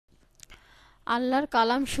আল্লাহর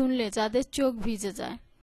কালাম শুনলে যাদের চোখ ভিজে যায়।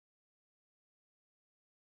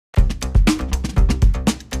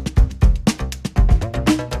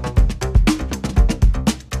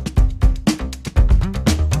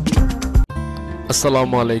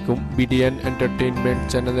 আসসালামু আলাইকুম। বিডিএন এন্টারটেইনমেন্ট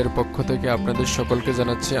চ্যানেলের পক্ষ থেকে আপনাদের সকলকে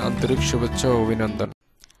জানাচ্ছি আন্তরিক শুভেচ্ছা ও অভিনন্দন।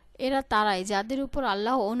 এরা তারাই যাদের উপর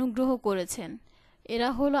আল্লাহ অনুগ্রহ করেছেন। এরা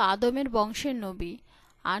হলো আদমের বংশের নবী,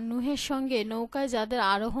 আর নূহের সঙ্গে নৌকায় যাদের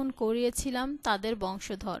আরোহণ করিয়েছিলাম তাদের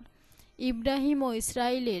বংশধর, ইব্রাহিম ও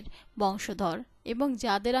ইসরাইলের বংশধর, এবং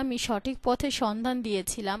যাদের আমি সঠিক পথে সন্ধান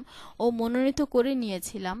দিয়েছিলাম ও মনোনীত করে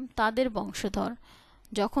নিয়েছিলাম তাদের বংশধর।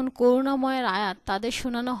 যখন করুণাময়ের আয়াত তাদের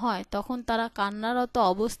শোনানো হয় তখন তারা কান্নারত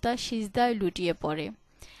অবস্থায় সিজদায় লুটিয়ে পড়ে।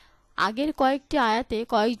 আগের কয়েকটি আয়াতে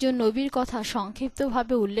কয়েকজন নবীর কথা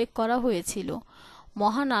সংক্ষিপ্তভাবে উল্লেখ করা হয়েছিল।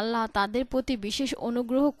 মহান আল্লাহ তাদের প্রতি বিশেষ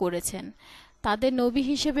অনুগ্রহ করেছেন, তাদের নবী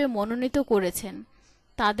হিসেবে মনোনীত করেছেন।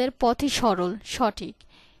 তাদের পথই সরল, সঠিক।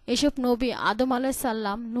 এসব নবী আদম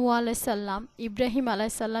আলাইসাল্লাম, নূহ আলাইসাল্লাম, ইব্রাহিম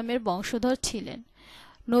আলাইসাল্লামের বংশধর ছিলেন।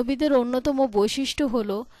 নবীদের অন্যতম বৈশিষ্ট্য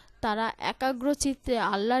হল তারা একাগ্র চিত্তে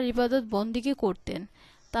আল্লাহর ইবাদত বন্দিগি করতেন।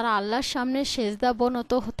 তারা আল্লাহর সামনে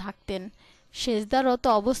সেজদাবনত থাকতেন। সেজদারত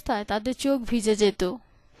অবস্থায় তাদের চোখ ভিজে যেত।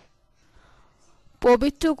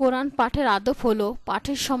 পবিত্র কোরআন পাঠের আদব হল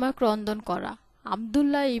পাঠের সময় ক্রন্দন করা।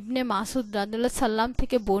 আবদুল্লাহ ইবনে মাসুদ রাদিয়াল্লাহু সাল্লাম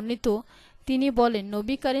থেকে বর্ণিত, তিনি বলেন,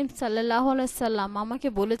 নবী করিম সাল্লাল্লাহু আলাইহি সাল্লাম আমাকে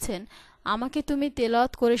বলেছেন, আমাকে তুমি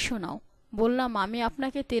তেলাওয়াত করে শোনাও। বললাম, আমি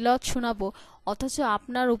আপনাকে তেলাওয়াত শোনাবো, অথচ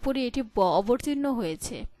আপনার উপরই এটি অবতীর্ণ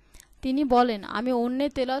হয়েছে। তিনি বলেন, আমি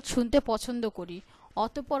অন্যের তেলাওয়াত শুনতে পছন্দ করি।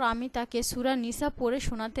 অতঃপর আমি তাকে সূরা নিসা পড়ে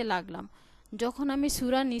শোনাতে লাগলাম। যখন আমি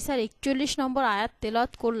সূরা নিসার ৪১ নম্বর আয়াত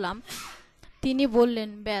তেলাওয়াত করলাম, তিনি বললেন,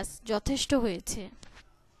 ব্যাস, যথেষ্ট হয়েছে।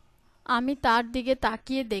 আমি তার দিকে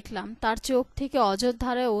তাকিয়ে দেখলাম তার চোখ থেকে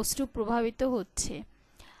অঝরধারায় অশ্রু প্রবাহিত হচ্ছে।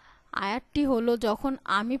 আয়াতটি হলো, যখন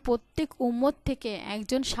আমি প্রত্যেক উম্মত থেকে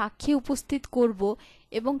একজন সাক্ষী উপস্থিত করব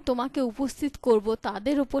এবং তোমাকে উপস্থিত করব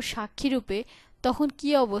তাদের উপর সাক্ষীরূপে, তখন কি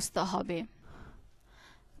অবস্থা হবে।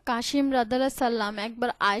 কাসিম রাদিয়াল্লাহু সাল্লাম একবার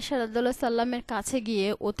আয়েশা রাদিয়াল্লাহু সাল্লামের কাছে গিয়ে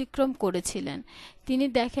অতিক্রম করেছিলেন। তিনি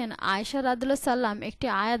দেখেন আয়েশা রাদিয়াল্লাহু সাল্লাম একটি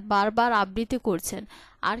আয়াত বারবার আবৃত্তি করছেন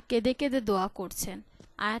আর কেঁদে কেঁদে দোয়া করছেন।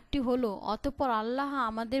 আয়াতটি হলো, অতঃপর আল্লাহ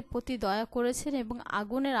আমাদের প্রতি দয়া করেছেন এবং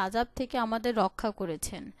আগুনের আযাব থেকে আমাদের রক্ষা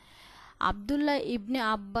করেছেন। আবদুল্লাহ ইবনে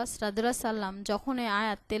আব্বাস রাদিয়াল্লাহু সাল্লাম যখন এই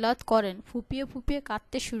আয়াত তেলাওয়াত করেন, ফুপিয়ে ফুপিয়ে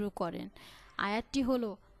কাঁদতে শুরু করেন। আয়াতটি হলো,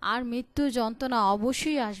 আর মৃত্যুর যন্ত্রণা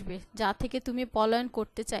অবশ্যই আসবে যা থেকে তুমি পলায়ন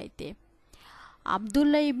করতে চাইতে।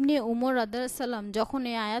 আবদুল্লাহ ইবনে উমর রাদিয়াল্লাহু সাল্লাম যখন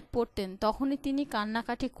এই আয়াত পড়তেন তখনই তিনি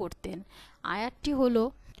কান্নাকাটি করতেন। আয়াতটি হলো,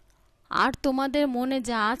 আর তোমাদের মনে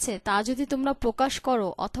যা আছে তা যদি তোমরা প্রকাশ করো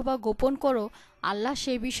অথবা গোপন করো, আল্লাহ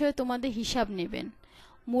সেই বিষয়ে তোমাদের হিসাব নেবেন।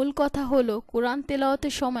 মূল কথা হলো কোরআন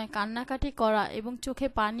তেলাওয়াতের সময় কান্নাকাটি করা এবং চোখে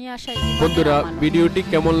পানি আসা। বন্ধুরা, ভিডিওটি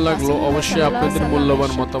কেমন লাগলো অবশ্যই আপনাদের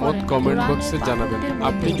মূল্যবান মতামত কমেন্ট বক্সে জানাবেন।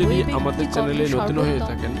 আপনি যদি আমাদের চ্যানেলে নতুন হয়ে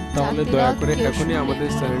থাকেন তাহলে দয়া করে এখনই আমাদের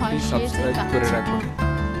চ্যানেলটি সাবস্ক্রাইব করে রাখুন।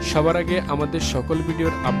 সবার আগে আমাদের সকল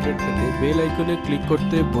ভিডিওর আপডেট পেতে বেল আইকনে ক্লিক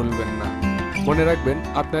করতে ভুলবেন না। মনে রাখবেন,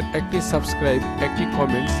 আপনার একটি সাবস্ক্রাইব, একটি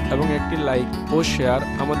কমেন্টস এবং একটি লাইক ও শেয়ার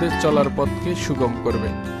আমাদের চলার পথকে সুগম করবে।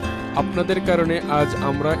 আপনাদের কারণে আজ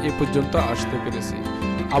আমরা এ পর্যন্ত আসতে পেরেছি।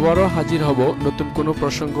 আবারও হাজির হব নতুন কোনো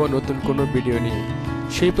প্রসঙ্গ, নতুন কোনো ভিডিও নিয়ে।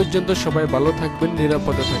 সেই পর্যন্ত সবাই ভালো থাকবেন,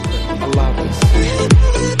 নিরাপদে থাকবেন। আল্লাহ হাফেজ।